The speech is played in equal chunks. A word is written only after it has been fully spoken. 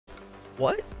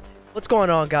What? What's going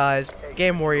on, guys?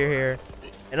 Gaamwarrior here,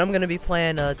 and I'm gonna be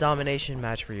playing a domination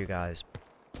match for you guys.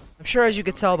 I'm sure, as you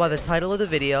can tell by the title of the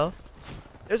video,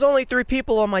 there's only 3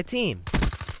 people on my team.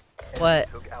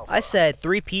 But I said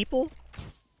 3 people?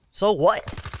 So what?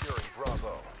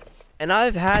 And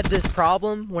I've had this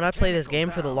problem when I play this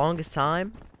game for the longest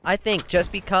time. I think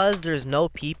just because there's no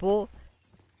people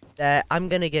that I'm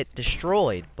gonna get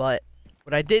destroyed, but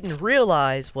what I didn't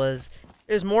realize was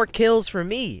there's more kills for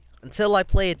me until I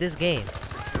played this game.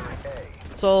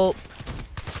 So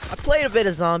I played a bit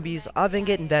of zombies. I've been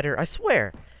getting better, I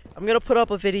swear. I'm gonna put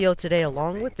up a video today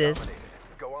along with this.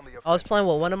 I was playing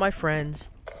with one of my friends.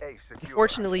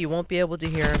 Unfortunately, you won't be able to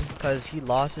hear him because he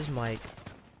lost his mic.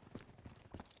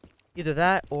 Either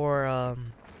that or I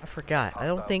forgot. I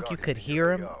don't think you could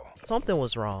hear him. Something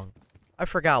was wrong. I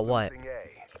forgot what.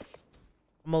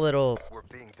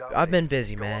 I've been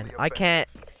busy, man. I can't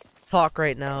talk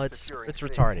right now. It's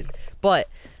retarded. But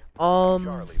I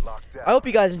hope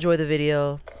you guys enjoy the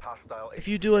video. If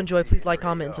you do enjoy, please like,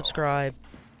 comment, and subscribe.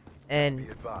 And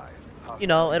you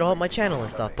know, it'll help my channel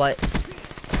and stuff. But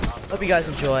hope you guys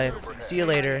enjoy. See you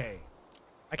later.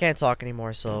 I can't talk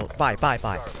anymore, so bye.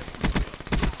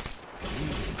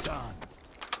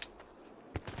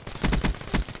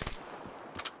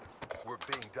 We're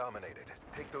being dominated.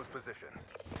 Take those positions.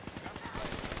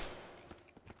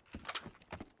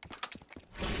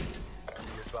 Be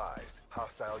advised,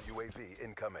 hostile UAV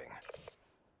incoming.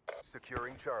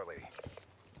 Securing Charlie.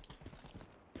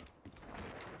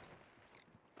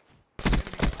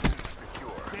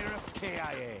 Secure. Seraph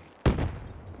KIA.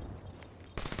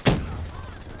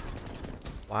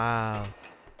 Wow.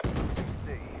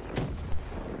 CC.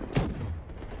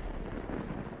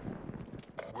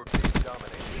 We're being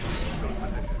dominated. Those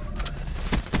positions.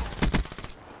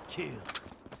 Kill.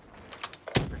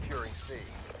 Securing C.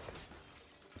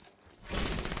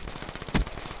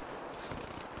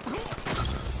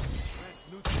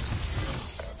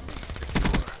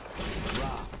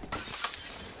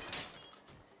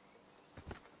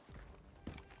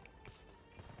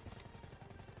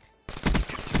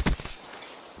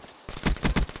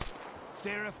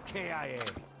 Seraph KIA.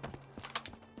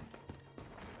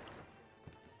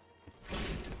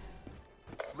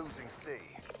 Losing C.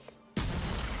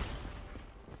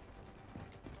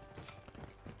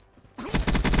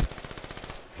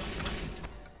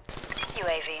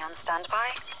 UAV on standby.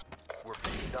 We're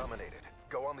being dominated.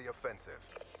 Go on the offensive.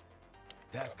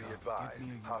 That Be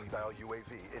advised, hostile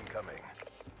UAV incoming.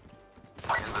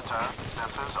 In the turn,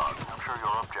 sensors on. Ensure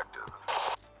your objective.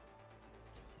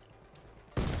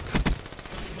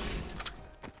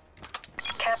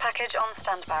 Care package on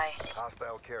standby.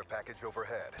 Hostile care package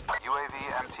overhead. UAV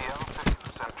MTL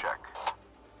 50% check.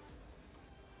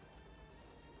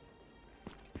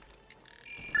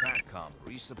 Batcom,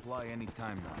 resupply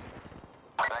anytime now.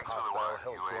 Thanks for the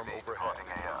Hostile work. Hellstorm UAV overhead. reporting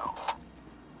AO.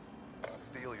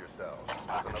 Steel yourselves.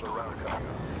 There's another round coming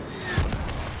up.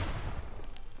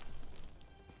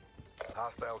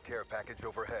 Hostile care package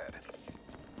overhead.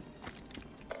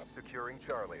 Securing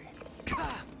Charlie.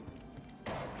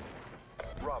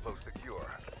 Bravo secure.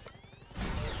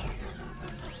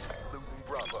 Losing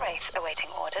Bravo. Wraith awaiting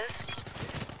orders.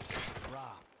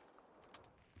 Drop.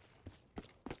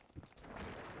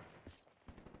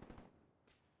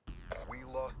 We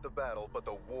lost the battle, but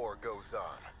the war goes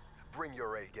on. Bring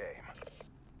your A game.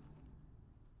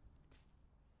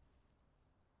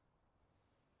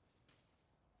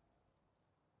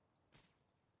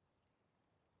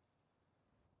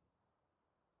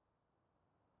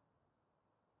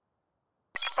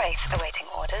 Wraith awaiting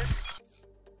orders.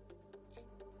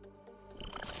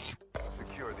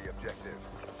 Secure the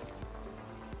objectives.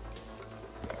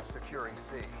 Securing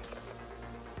C.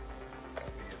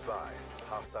 Be advised,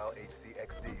 hostile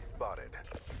HCXD spotted.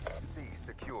 C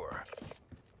secure.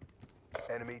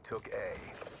 Enemy took A.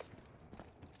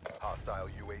 Hostile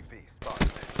UAV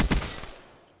spotted.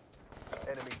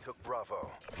 Enemy took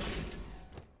Bravo.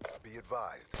 Be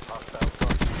advised, hostile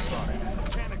Guardian spotted.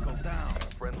 Mechanical down.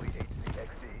 Friendly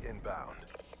HCXD inbound.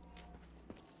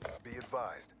 Be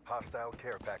advised, hostile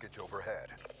care package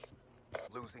overhead.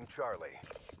 Losing Charlie.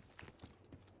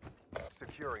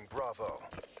 Securing Bravo.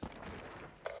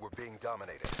 We're being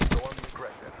dominated. Go on the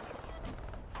aggression.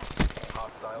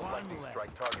 Hostile One lightning left.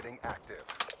 strike targeting active.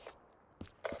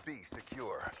 B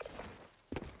secure.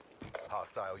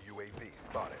 Hostile UAV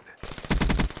spotted.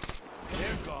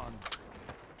 They're gone.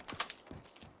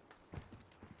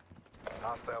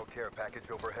 Hostile care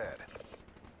package overhead.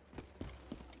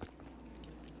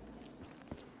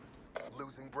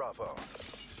 Losing Bravo.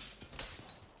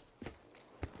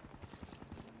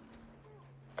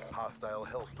 Hostile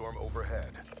Hellstorm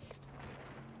overhead.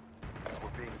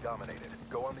 dominated.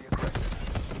 Go on the aggression.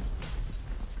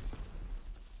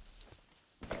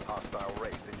 Hostile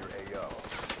Wraith in your AO.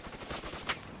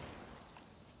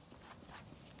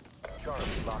 Charlie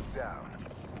locked down.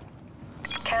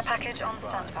 Care package on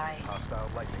standby. Hostile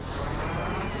lightning strike.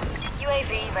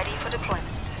 UAV ready for deployment.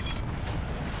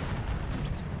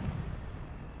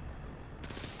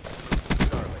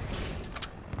 Charlie.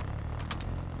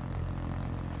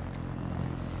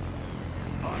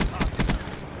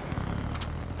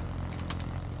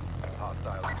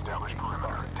 Hostile Establish UAV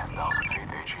perimeter spotted. 10,000 feet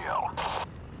AGL.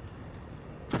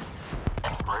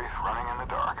 Wraith running in the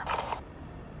dark.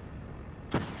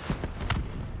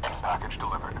 Package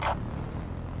delivered.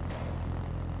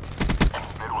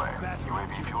 Midway.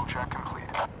 UAV fuel check complete.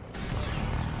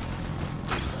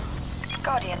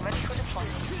 Guardian ready for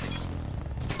deployment.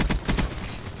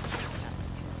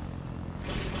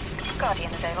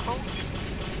 Guardian available.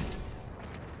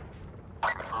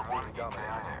 Confirm one Being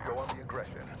dominated. Go on the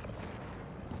aggression.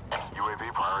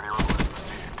 UAV priority request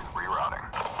received. Rerouting.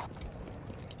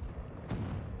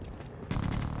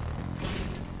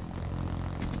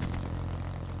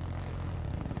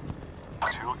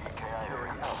 Two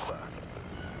Securing EKIA. Alpha.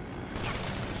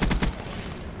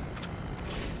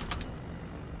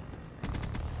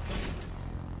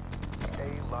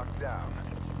 A locked down.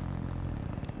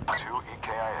 Two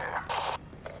EKIA.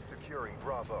 Securing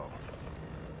Bravo.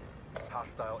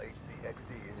 Hostile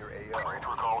HCXD in your AO. Wraith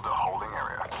recalled to holding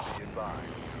area. Be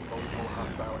advised. Multiple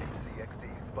hostile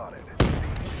HCXD spotted. Be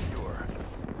secure.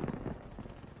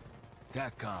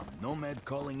 TACCOM, Nomad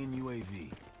calling in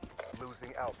UAV.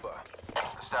 Losing Alpha.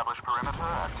 Establish perimeter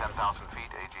at 10,000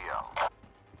 feet AGL.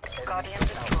 Enemy Guardian took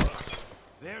destroyed. Alpha.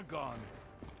 They're gone.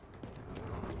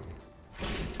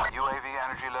 UAV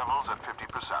energy levels at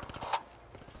 50%.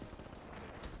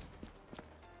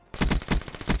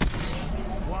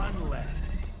 One left.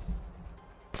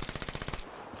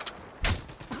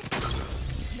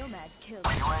 Nomad killed.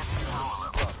 UAV fuel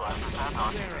level 5%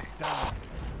 on Sarah TV. down.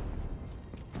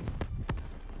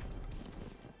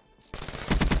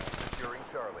 Securing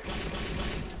Charlie.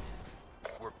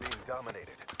 We're being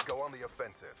dominated. Go on the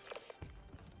offensive.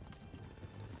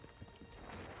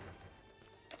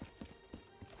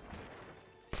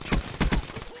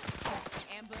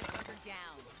 Ambush bunker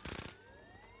down.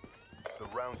 The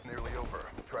round's nearly over.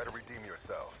 Try to redeem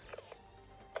yourselves.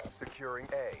 Securing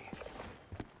A.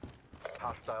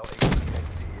 Hostile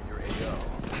HCXD in your AO.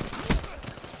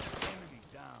 Enemy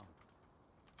down.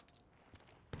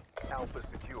 Alpha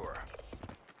secure.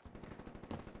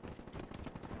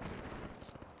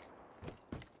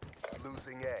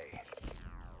 Losing A.